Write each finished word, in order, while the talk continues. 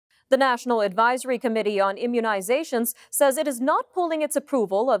The National Advisory Committee on Immunizations says it is not pulling its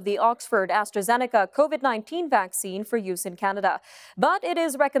approval of the Oxford AstraZeneca COVID-19 vaccine for use in Canada, but it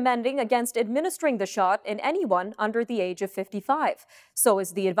is recommending against administering the shot in anyone under the age of 55. So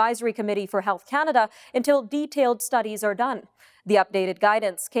is the Advisory Committee for Health Canada until detailed studies are done. The updated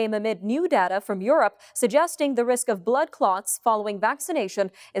guidance came amid new data from Europe suggesting the risk of blood clots following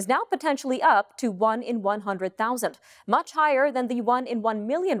vaccination is now potentially up to 1 in 100,000, much higher than the 1 in 1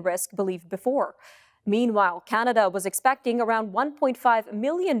 million risk believed before. Meanwhile, Canada was expecting around 1.5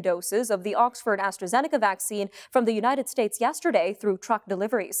 million doses of the Oxford AstraZeneca vaccine from the United States yesterday through truck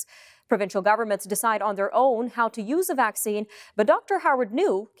deliveries. Provincial governments decide on their own how to use a vaccine, but Dr. Howard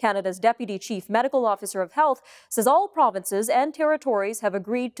New, Canada's Deputy Chief Medical Officer of Health, says all provinces and territories have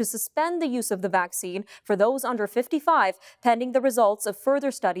agreed to suspend the use of the vaccine for those under 55, pending the results of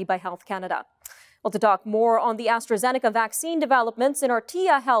further study by Health Canada. Well, to talk more on the AstraZeneca vaccine developments in our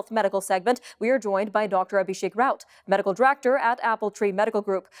TIA Health medical segment, we are joined by Dr. Abhishek Raut, Medical Director at Appletree Medical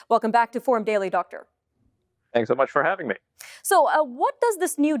Group. Welcome back to Forum Daily, Doctor. Thanks so much for having me. So what does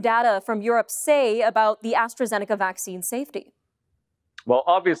this new data from Europe say about the AstraZeneca vaccine safety? Well,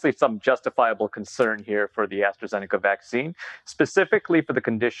 obviously some justifiable concern here for the AstraZeneca vaccine, specifically for the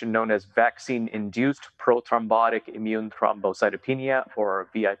condition known as vaccine-induced prothrombotic immune thrombocytopenia, or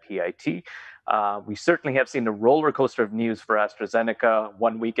VIPIT. We certainly have seen a roller coaster of news for AstraZeneca.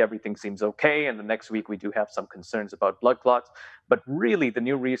 One week everything seems okay, and the next week we do have some concerns about blood clots. But really, the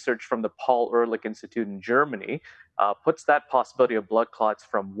new research from the Paul Ehrlich Institute in Germany puts that possibility of blood clots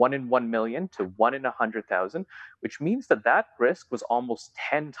from 1 in 1 million to 1 in 100,000, which means that that risk was almost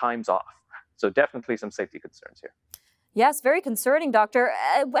 10 times off. So definitely some safety concerns here. Yes, very concerning, Doctor.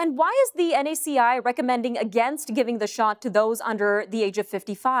 And why is the NACI recommending against giving the shot to those under the age of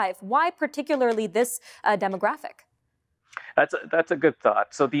 55? Why particularly this demographic? That's a good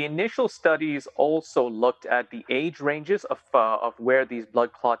thought. So the initial studies also looked at the age ranges of where these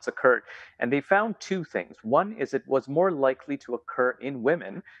blood clots occurred, and they found two things. One is it was more likely to occur in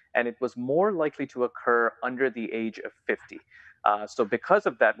women, and it was more likely to occur under the age of 50. So because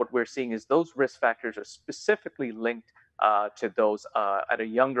of that, what we're seeing is those risk factors are specifically linked to those at a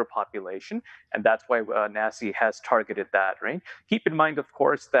younger population, and that's why NACI has targeted that, right? Keep in mind, of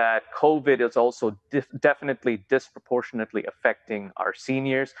course, that COVID is also definitely disproportionately affecting our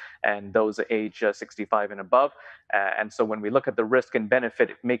seniors and those age 65 and above. And so when we look at the risk and benefit,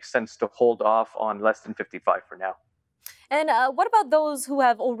 it makes sense to hold off on less than 55 for now. And what about those who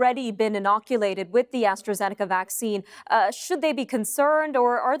have already been inoculated with the AstraZeneca vaccine? Should they be concerned,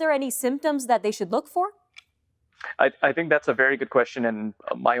 or are there any symptoms that they should look for? I think that's a very good question, and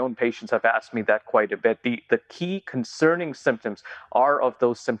my own patients have asked me that quite a bit. The key concerning symptoms are of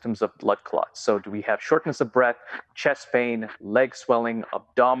those symptoms of blood clots. So do we have shortness of breath, chest pain, leg swelling,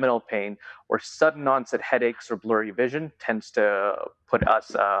 abdominal pain, or sudden onset headaches or blurry vision tends to put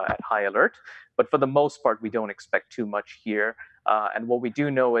us at high alert. But for the most part, we don't expect too much here. And what we do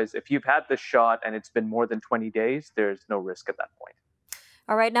know is if you've had this shot and it's been more than 20 days, there's no risk at that point.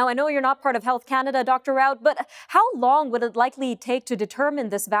 All right, now I know you're not part of Health Canada, Dr. Raut, but how long would it likely take to determine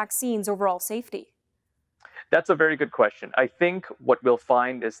this vaccine's overall safety? That's a very good question. I think what we'll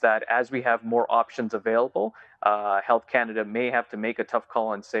find is that as we have more options available, Health Canada may have to make a tough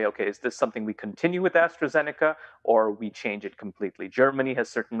call and say, okay, is this something we continue with AstraZeneca or we change it completely? Germany has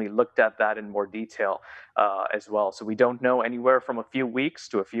certainly looked at that in more detail as well. So we don't know, anywhere from a few weeks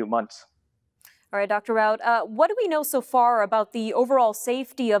to a few months. All right, Dr. Raut, what do we know so far about the overall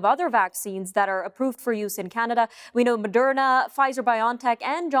safety of other vaccines that are approved for use in Canada? We know Moderna, Pfizer-BioNTech,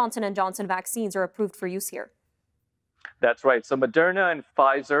 and Johnson & Johnson vaccines are approved for use here. That's right. So Moderna and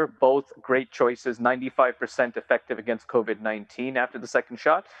Pfizer, both great choices, 95% effective against COVID-19 after the second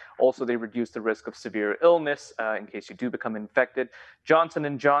shot. Also, they reduce the risk of severe illness in case you do become infected.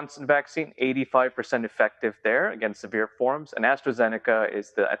 Johnson & Johnson vaccine, 85% effective there against severe forms. And AstraZeneca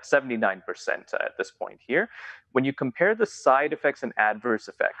is at 79% at this point here. When you compare the side effects and adverse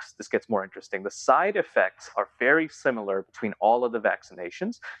effects, this gets more interesting. The side effects are very similar between all of the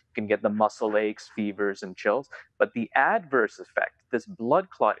vaccinations. You can get the muscle aches, fevers, and chills. But the adverse effect, this blood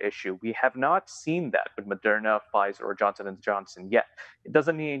clot issue, we have not seen that with Moderna, Pfizer, or Johnson & Johnson yet. It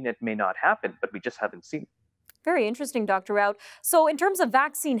doesn't mean it may not happen, but we just haven't seen it. Very interesting, Dr. Raut. So in terms of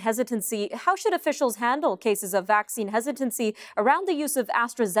vaccine hesitancy, how should officials handle cases of vaccine hesitancy around the use of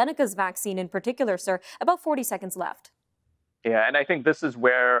AstraZeneca's vaccine in particular, sir? About 40 seconds left. Yeah, and I think this is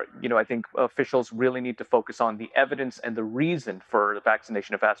where, I think officials really need to focus on the evidence and the reason for the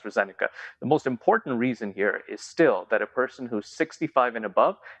vaccination of AstraZeneca. The most important reason here is still that a person who's 65 and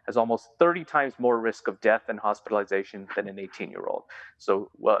above has almost 30 times more risk of death and hospitalization than an 18-year-old. So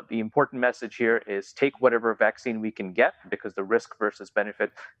the important message here is take whatever vaccine we can get because the risk versus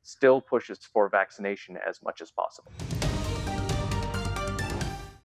benefit still pushes for vaccination as much as possible.